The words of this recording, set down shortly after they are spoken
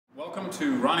Welcome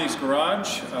to Ronny's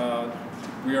Garage.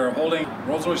 We are holding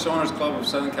Rolls-Royce Owners Club of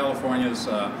Southern California's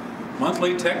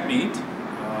monthly tech meet.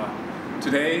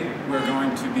 Today we're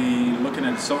going to be looking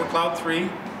at Silver Cloud 3.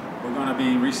 We're going to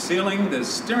be resealing the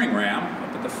steering ram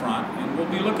up at the front, and we'll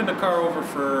be looking the car over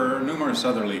for numerous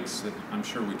other leaks that I'm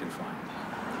sure we can find.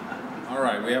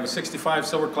 Alright, we have a 65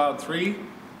 Silver Cloud 3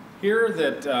 here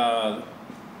that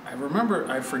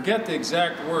I forget the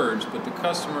exact words, but the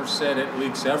customer said it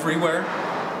leaks everywhere.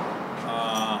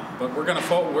 But we're going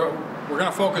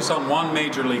to focus on one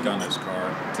major leak on this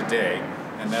car today,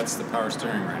 and that's the power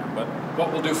steering ram. But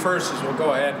what we'll do first is we'll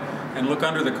go ahead and look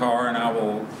under the car, and I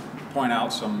will point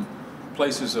out some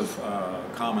places of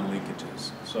common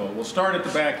leakages. So we'll start at the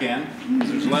back end.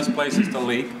 There's less places to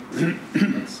leak.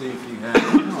 Let's see if he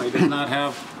has. No, he does not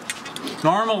have.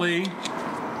 Normally,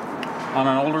 on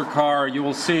an older car, you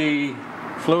will see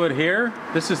fluid here.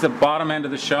 This is the bottom end of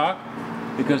the shock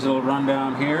because it'll run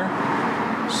down here.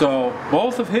 So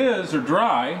both of his are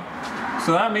dry,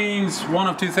 so that means one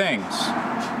of two things.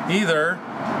 Either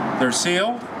they're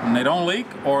sealed and they don't leak,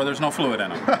 or there's no fluid in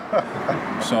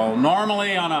them. So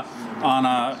normally on a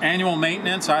annual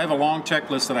maintenance, I have a long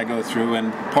checklist that I go through,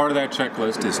 and part of that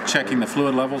checklist is checking the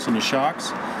fluid levels in the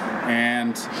shocks.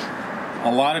 And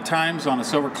a lot of times on a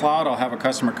Silver Cloud, I'll have a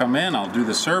customer come in, I'll do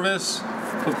the service,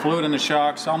 put fluid in the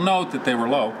shocks, I'll note that they were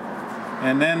low,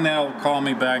 and then they'll call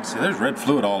me back and say, there's red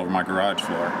fluid all over my garage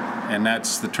floor. And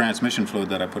that's the transmission fluid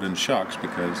that I put in the shocks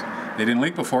because they didn't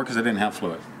leak before because they didn't have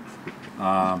fluid.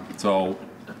 So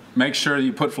make sure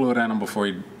you put fluid in them before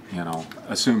you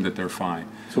assume that they're fine.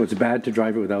 So it's bad to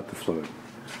drive it without the fluid.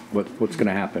 What's going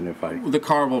to happen if I... The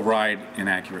car will ride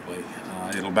inaccurately.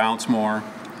 It'll bounce more.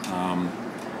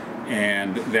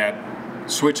 And that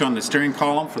switch on the steering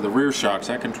column for the rear shocks,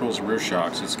 that controls the rear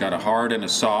shocks. It's got a hard and a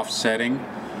soft setting.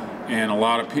 And a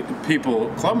lot of people,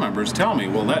 club members, tell me,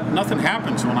 well, nothing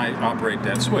happens when I operate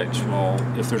that switch. Well,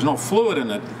 if there's no fluid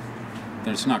in it,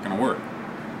 then it's not going to work.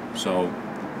 So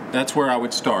that's where I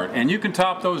would start. And you can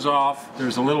top those off.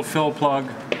 There's a little fill plug.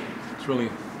 It's really,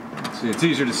 it's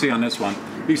easier to see on this one.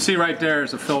 You see right there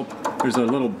is there's a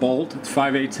little bolt. It's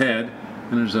 5/8 head,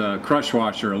 and there's a crush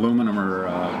washer, aluminum or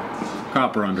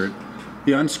copper under it.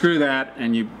 You unscrew that,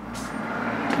 and you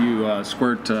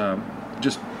squirt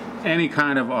just any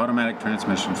kind of automatic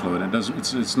transmission fluid.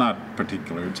 It's not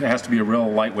particular. It has to be a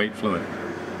real lightweight fluid.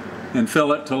 And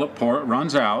fill it till it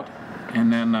runs out,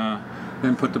 and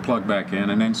then put the plug back in,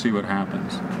 and then see what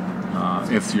happens.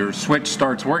 If your switch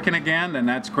starts working again, then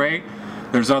that's great.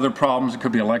 There's other problems. It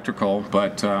could be electrical,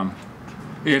 but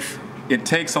if it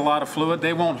takes a lot of fluid,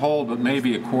 they won't hold but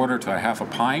maybe a quarter to a half a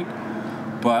pint,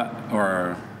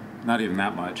 or not even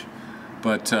that much.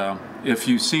 But if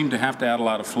you seem to have to add a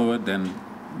lot of fluid, then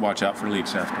watch out for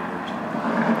leaks afterwards.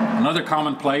 Another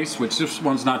common place, which this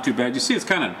one's not too bad, you see it's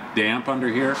kind of damp under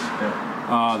here.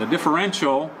 Yeah. The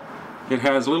differential, it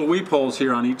has little weep holes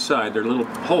here on each side. They're little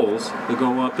holes that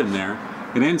go up in there.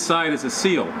 And inside is a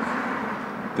seal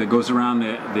that goes around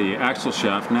the axle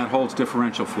shaft, and that holds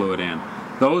differential fluid in.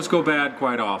 Those go bad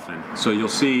quite often. So you'll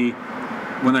see,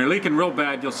 when they're leaking real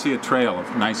bad, you'll see a trail,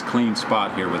 a nice clean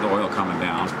spot here with oil coming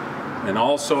down. And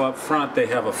also up front, they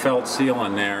have a felt seal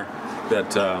in there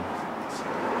that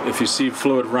if you see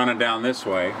fluid running down this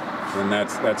way, then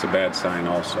that's a bad sign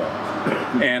also.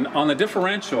 And on the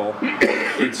differential,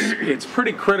 it's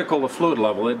pretty critical, the fluid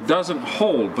level. It doesn't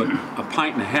hold but a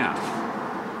pint and a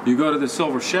half. You go to the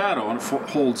Silver Shadow and it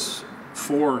holds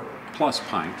 4+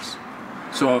 pints.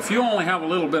 So if you only have a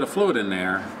little bit of fluid in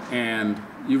there and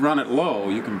you run it low,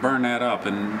 you can burn that up,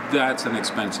 and that's an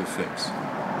expensive fix.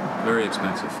 Very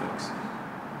expensive fix.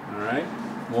 All right,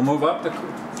 we'll move up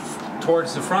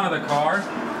towards the front of the car.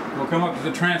 We'll come up to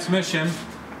the transmission,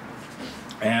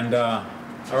 and I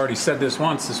already said this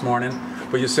once this morning,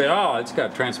 but you say, oh, it's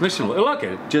got transmission. Look,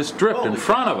 it just dripped in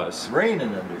front of us.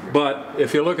 Raining under here. But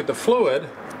if you look at the fluid,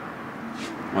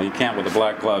 well, you can't with the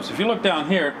black gloves. If you look down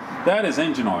here, that is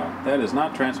engine oil. That is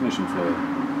not transmission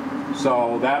fluid.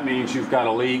 So that means you've got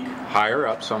a leak higher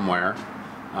up somewhere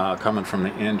coming from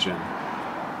the engine.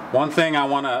 One thing I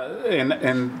want to,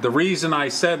 and the reason I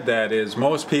said that is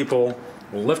most people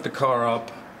will lift the car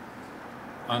up,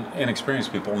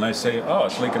 inexperienced people, and they say, oh,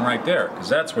 it's leaking right there, because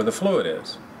that's where the fluid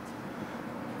is.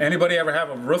 Anybody ever have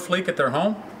a roof leak at their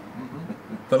home?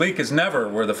 The leak is never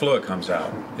where the fluid comes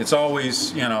out. It's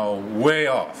always, way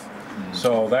off.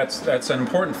 So that's an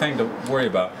important thing to worry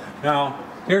about. Now,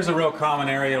 here's a real common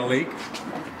area to leak.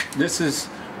 This is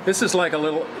like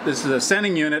this is a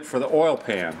sending unit for the oil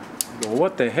pan. Well,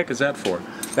 what the heck is that for?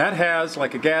 That has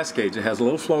like a gas gauge. It has a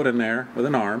little float in there with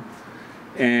an arm.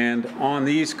 And on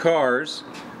these cars,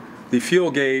 The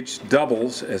fuel gauge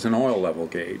doubles as an oil level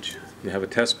gauge. You have a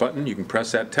test button, you can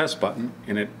press that test button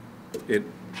and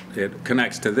it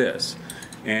connects to this.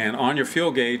 And on your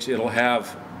fuel gauge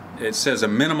it says a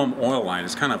minimum oil line.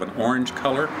 It's kind of an orange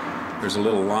color. There's a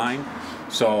little line.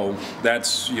 So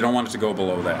you don't want it to go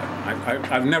below that.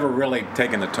 I've never really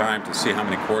taken the time to see how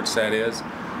many quarts that is,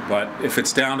 but if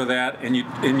it's down to that, and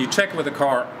you check it with the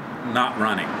car not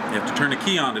running. You have to turn the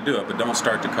key on to do it, but don't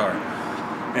start the car.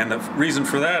 And the reason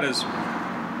for that is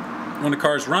when the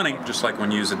car's running, just like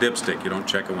when you use a dipstick, you don't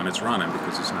check it when it's running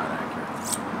because it's not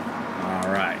accurate.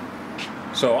 All right.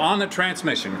 So on the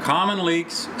transmission, common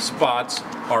leaks spots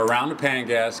are around the pan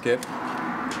gasket.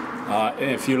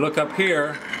 If you look up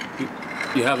here,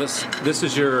 you have this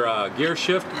is your gear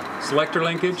shift selector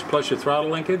linkage plus your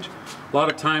throttle linkage. A lot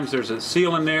of times there's a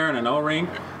seal in there and an O-ring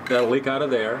that'll leak out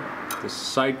of there. This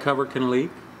side cover can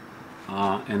leak.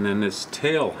 And then this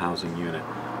tail housing unit.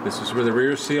 This is where the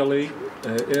rear seal leak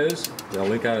is. They'll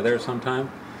leak out of there sometime.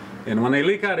 And when they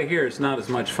leak out of here, it's not as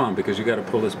much fun because you got to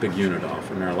pull this big unit off,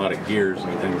 and there are a lot of gears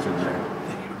and things in there.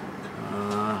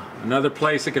 Another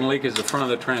place it can leak is the front of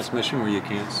the transmission where you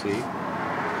can't see.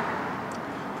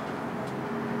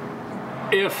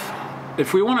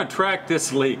 If we want to track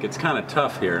this leak, it's kind of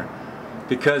tough here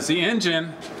because the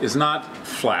engine is not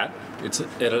flat. It's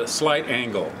at a slight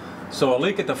angle. So a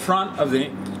leak at the front of the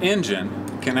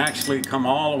engine can actually come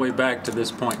all the way back to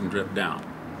this point and drip down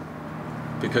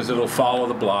because it'll follow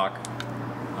the block.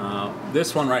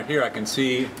 This one right here, I can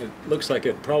see it looks like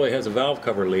it probably has a valve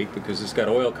cover leak because it's got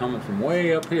oil coming from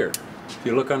way up here. If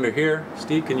you look under here,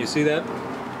 Steve, can you see that?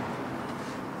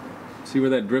 See where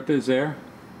that drip is there?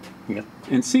 Yeah.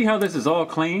 And see how this is all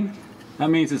clean? That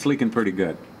means it's leaking pretty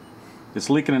good. It's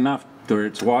leaking enough where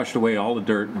it's washed away all the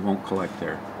dirt and it won't collect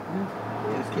there.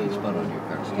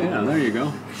 Yeah, there you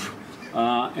go.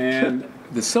 And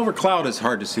the Silver Cloud is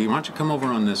hard to see. Why don't you come over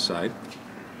on this side?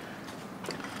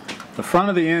 The front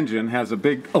of the engine has a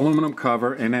big aluminum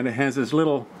cover, and then it has this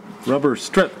little rubber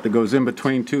strip that goes in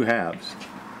between two halves.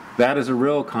 That is a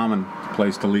real common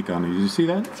place to leak on. Did you see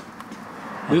that?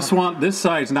 This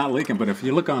side's not leaking, but if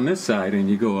you look on this side and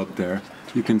you go up there,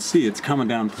 you can see it's coming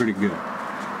down pretty good.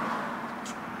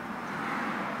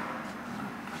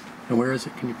 And where is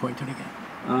it? Can you point to it again?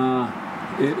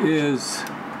 It is,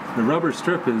 the rubber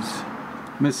strip is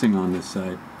missing on this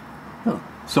side. Oh.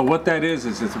 So what that is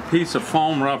it's a piece of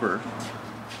foam rubber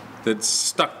that's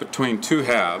stuck between two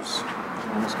halves.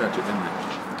 Almost got you, didn't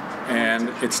I? And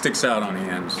it sticks out on the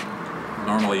ends.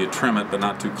 Normally you trim it, but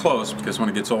not too close, because when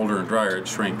it gets older and drier, it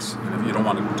shrinks. And if you don't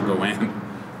want it to go in,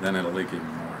 then it'll leak even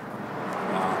more.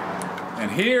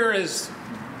 And here is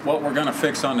what we're going to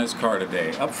fix on this car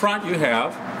today. Up front you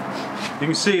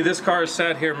can see this car has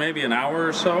sat here maybe an hour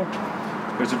or so.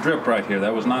 There's a drip right here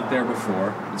that was not there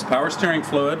before. It's power steering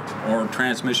fluid or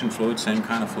transmission fluid, same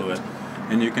kind of fluid.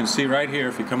 And you can see right here,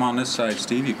 if you come on this side,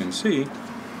 Steve, you can see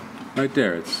right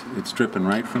there, it's dripping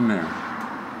right from there.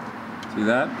 See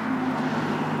that?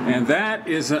 And that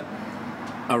is a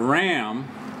ram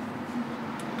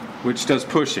which does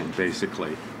pushing,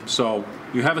 basically. So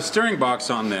you have a steering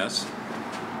box on this,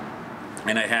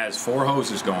 and it has 4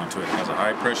 hoses going to it. It has a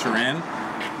high pressure in,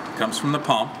 comes from the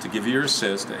pump to give you your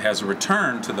assist. It has a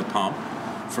return to the pump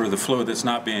for the fluid that's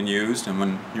not being used, and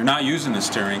when you're not using the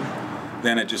steering,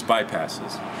 then it just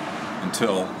bypasses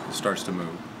until it starts to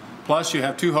move. Plus you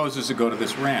have 2 hoses that go to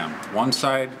this ram.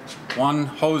 One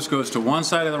hose goes to one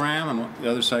side of the ram and the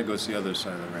other side goes to the other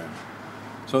side of the ram.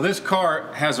 So this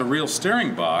car has a real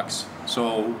steering box,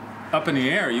 so up in the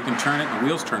air you can turn it, the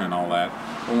wheels turn and all that,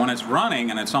 but when it's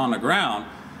running and it's on the ground,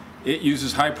 it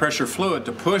uses high pressure fluid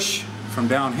to push from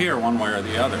down here one way or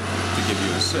the other to give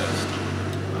you assist.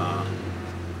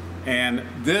 And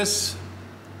this,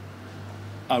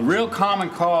 a real common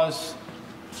cause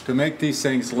to make these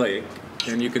things leak,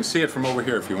 and you can see it from over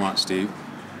here if you want, Steve,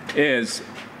 is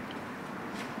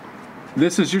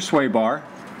this is your sway bar,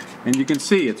 and you can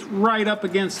see it's right up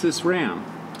against this ram.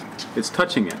 It's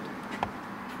touching it.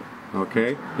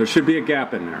 Okay? There should be a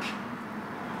gap in there.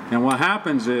 And what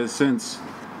happens is, since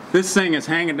this thing is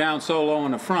hanging down so low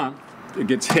in the front, it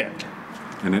gets hit.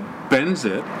 And it bends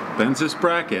this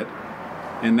bracket,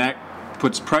 and that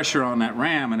puts pressure on that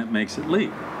ram and it makes it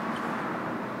leak.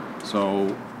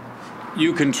 So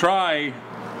you can try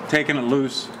taking it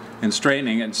loose and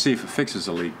straightening it and see if it fixes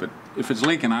the leak. But if it's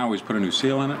leaking, I always put a new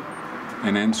seal in it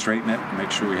and then straighten it and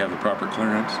make sure we have the proper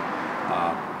clearance.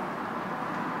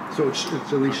 So it's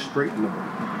at least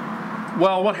straightenable.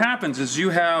 Well, what happens is you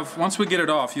have, once we get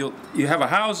it off, you have a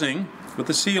housing with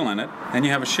a seal in it, and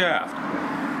you have a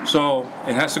shaft. So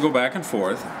it has to go back and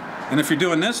forth, and if you're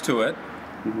doing this to it,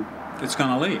 it's going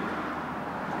to leak.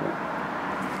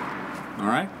 All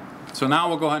right. So now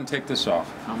we'll go ahead and take this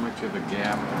off. How much of a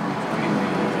gap between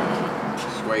the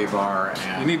sway bar You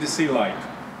and... need to see light.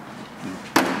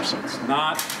 So it's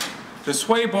not, the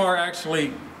sway bar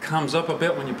actually comes up a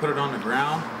bit when you put it on the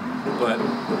ground, but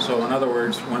so in other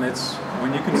words, when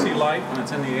you can see light, when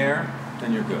it's in the air,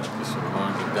 then you're good. Just as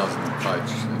long as it doesn't touch.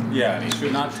 Yeah, it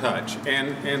should not touch.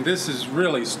 And this is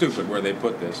really stupid where they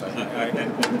put this.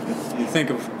 You think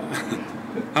of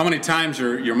how many times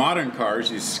your modern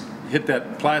cars, you hit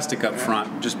that plastic up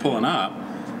front, just pulling up.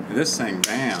 This thing,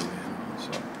 bam.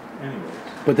 So, anyways.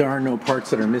 But there are no parts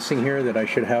that are missing here that I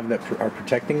should have that are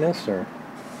protecting this, or?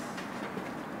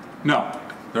 No,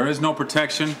 there is no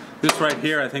protection. This right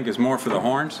here, I think, is more for the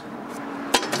horns.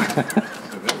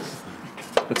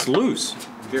 It's loose.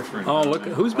 Different. Oh, look,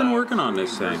 who's been working on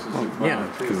this thing? Yeah,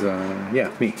 because,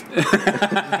 yeah, me.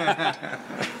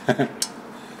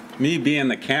 Me being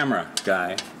the camera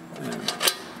guy. Yeah.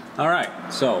 All right,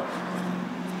 so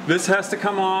this has to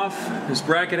come off. This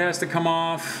bracket has to come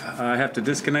off. I have to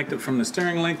disconnect it from the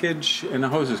steering linkage, and the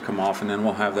hoses come off, and then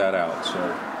we'll have that out. So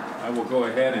I will go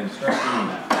ahead and start doing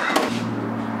that.